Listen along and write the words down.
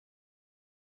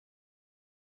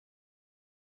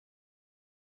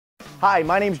Hi,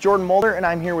 my name's Jordan Mulder and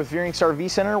I'm here with Veurinks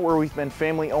RV Center, where we've been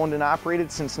family owned and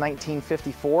operated since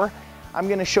 1954. I'm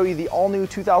going to show you the all-new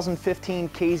 2015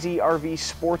 KZ-RV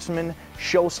Sportsman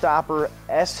Showstopper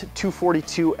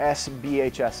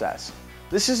S242SBHSS.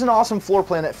 This is an awesome floor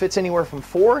plan that fits anywhere from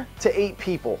 4 to 8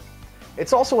 people.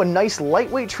 It's also a nice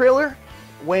lightweight trailer,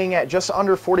 weighing at just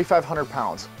under 4,500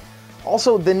 pounds.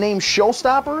 Also, the name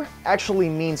Showstopper actually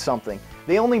means something.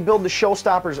 They only build the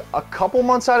Showstoppers a couple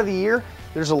months out of the year.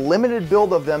 There's a limited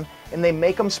build of them, and they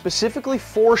make them specifically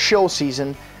for show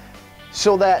season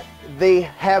so that they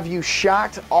have you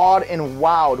shocked, awed, and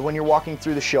wowed when you're walking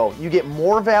through the show. You get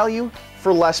more value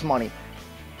for less money.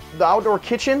 The outdoor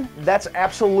kitchen, that's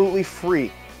absolutely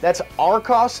free. That's our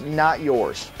cost, not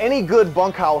yours. Any good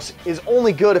bunkhouse is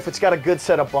only good if it's got a good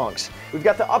set of bunks. We've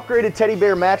got the upgraded teddy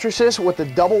bear mattresses with the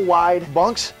double wide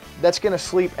bunks. That's gonna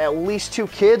sleep at least 2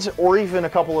 kids or even a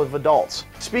couple of adults.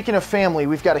 Speaking of family,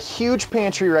 we've got a huge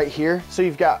pantry right here, so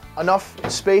you've got enough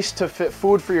space to fit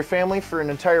food for your family for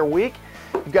an entire week.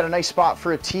 You've got a nice spot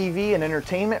for a TV and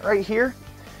entertainment right here.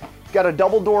 You've got a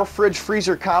double door fridge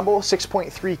freezer combo,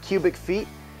 6.3 cubic feet,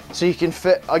 so you can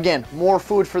fit, again, more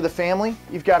food for the family.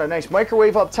 You've got a nice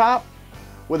microwave up top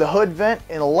with a hood vent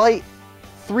and a light,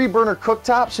 3-burner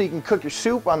cooktop so you can cook your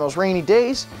soup on those rainy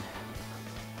days.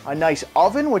 A nice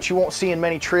oven, which you won't see in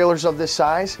many trailers of this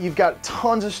size. You've got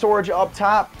tons of storage up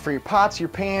top for your pots, your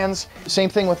pans.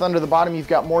 Same thing with under the bottom, you've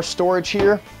got more storage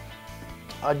here.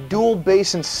 A dual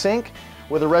basin sink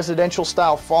with a residential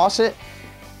style faucet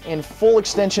and full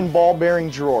extension ball bearing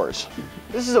drawers.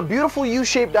 This is a beautiful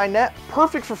U-shaped dinette,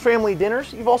 perfect for family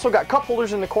dinners. You've also got cup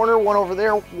holders in the corner, one over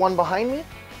there, one behind me.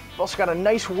 You've also got a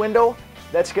nice window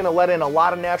that's gonna let in a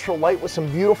lot of natural light with some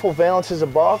beautiful valances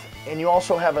above, and you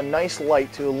also have a nice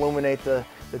light to illuminate the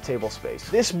table space.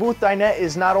 This booth dinette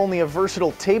is not only a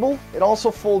versatile table, it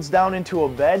also folds down into a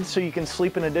bed so you can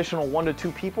sleep an additional 1 to 2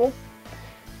 people.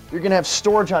 You're gonna have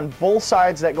storage on both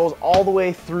sides that goes all the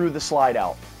way through the slide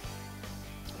out.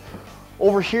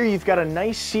 Over here you've got a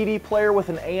nice CD player with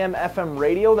an AM/FM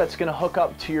radio that's gonna hook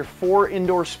up to your 4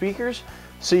 indoor speakers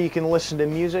so you can listen to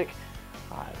music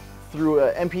through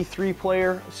an MP3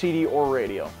 player, CD, or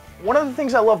radio. One of the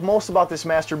things I love most about this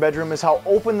master bedroom is how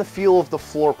open the feel of the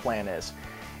floor plan is.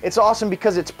 It's awesome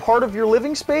because it's part of your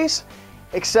living space,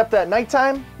 except at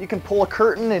nighttime, you can pull a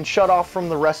curtain and shut off from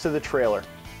the rest of the trailer.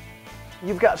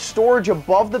 You've got storage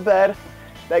above the bed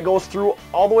that goes through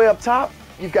all the way up top.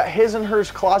 You've got his and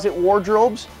hers closet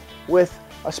wardrobes with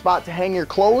a spot to hang your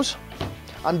clothes.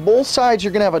 On both sides,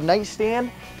 you're gonna have a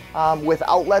nightstand with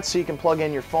outlets so you can plug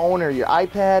in your phone or your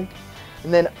iPad.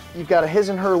 And then you've got a his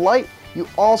and her light. You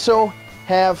also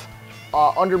have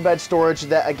underbed storage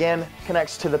that again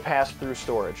connects to the pass-through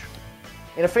storage.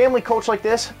 In a family coach like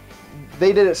this,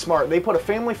 they did it smart. They put a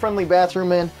family-friendly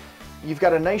bathroom in. You've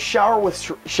got a nice shower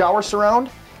with shower surround,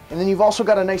 and then you've also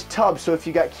got a nice tub, so if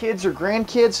you got kids or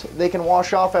grandkids, they can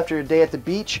wash off after a day at the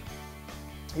beach.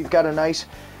 You've got a nice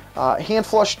hand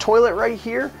flush toilet right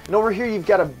here, and over here you've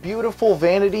got a beautiful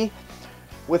vanity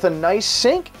with a nice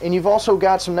sink, and you've also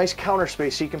got some nice counter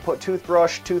space so you can put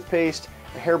toothbrush, toothpaste,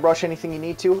 a hairbrush, anything you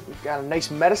need to. You've got a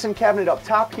nice medicine cabinet up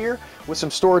top here with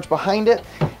some storage behind it,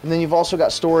 and then you've also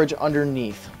got storage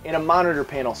underneath and a monitor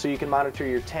panel so you can monitor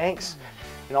your tanks,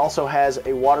 and also has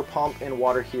a water pump and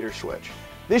water heater switch.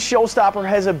 This Showstopper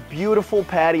has a beautiful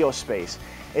patio space.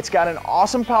 It's got an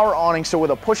awesome power awning, so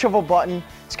with a push of a button,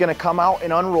 it's gonna come out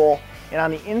and unroll. And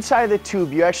on the inside of the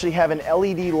tube, you actually have an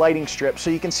LED lighting strip, so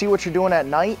you can see what you're doing at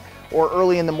night or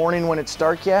early in the morning when it's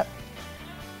dark yet.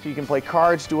 So you can play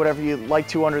cards, do whatever you'd like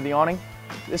to under the awning.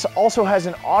 This also has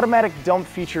an automatic dump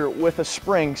feature with a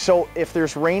spring, so if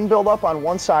there's rain buildup on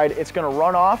one side, it's gonna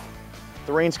run off,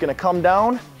 the rain's gonna come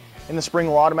down, and the spring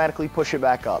will automatically push it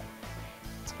back up.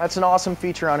 That's an awesome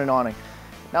feature on an awning.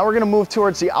 Now we're gonna move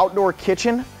towards the outdoor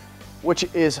kitchen, which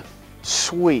is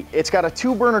sweet. It's got a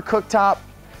 2-burner cooktop,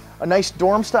 a nice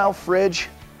dorm-style fridge,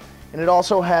 and it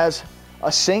also has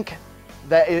a sink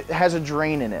that it has a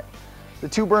drain in it. The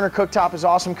 2-burner cooktop is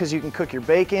awesome because you can cook your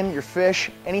bacon, your fish,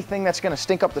 anything that's gonna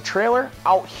stink up the trailer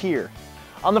out here.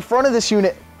 On the front of this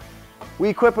unit, we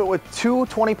equip it with 2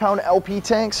 20-pound LP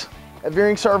tanks. At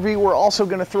Veurinks RV, we're also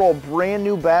gonna throw a brand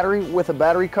new battery with a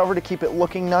battery cover to keep it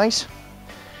looking nice.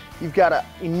 You've got an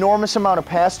enormous amount of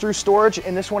pass-through storage,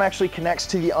 and this one actually connects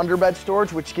to the underbed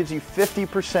storage, which gives you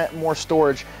 50% more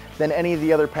storage than any of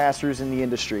the other pass-throughs in the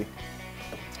industry.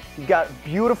 You've got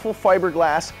beautiful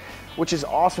fiberglass, which is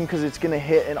awesome because it's gonna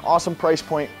hit an awesome price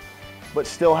point, but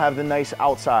still have the nice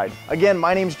outside. Again,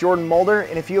 my name's Jordan Mulder,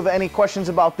 and if you have any questions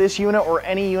about this unit or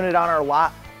any unit on our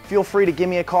lot, feel free to give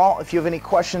me a call. If you have any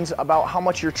questions about how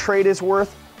much your trade is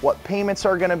worth, what payments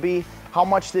are gonna be, how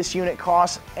much this unit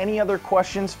costs. Any other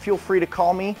questions, feel free to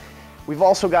call me. We've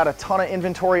also got a ton of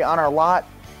inventory on our lot.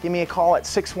 Give me a call at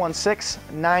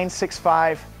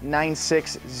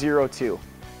 616-965-9602.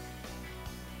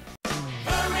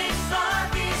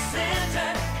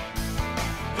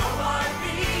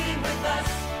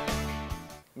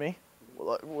 Me?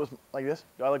 Like this?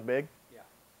 Do I look big? Yeah.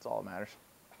 That's all that matters.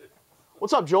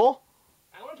 What's up, Joel?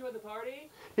 I want to join the party.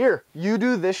 Here, you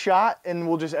do this shot and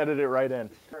we'll just edit it right in.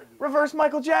 Reverse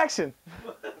Michael Jackson.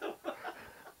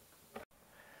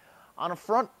 On a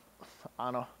front.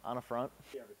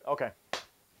 Okay.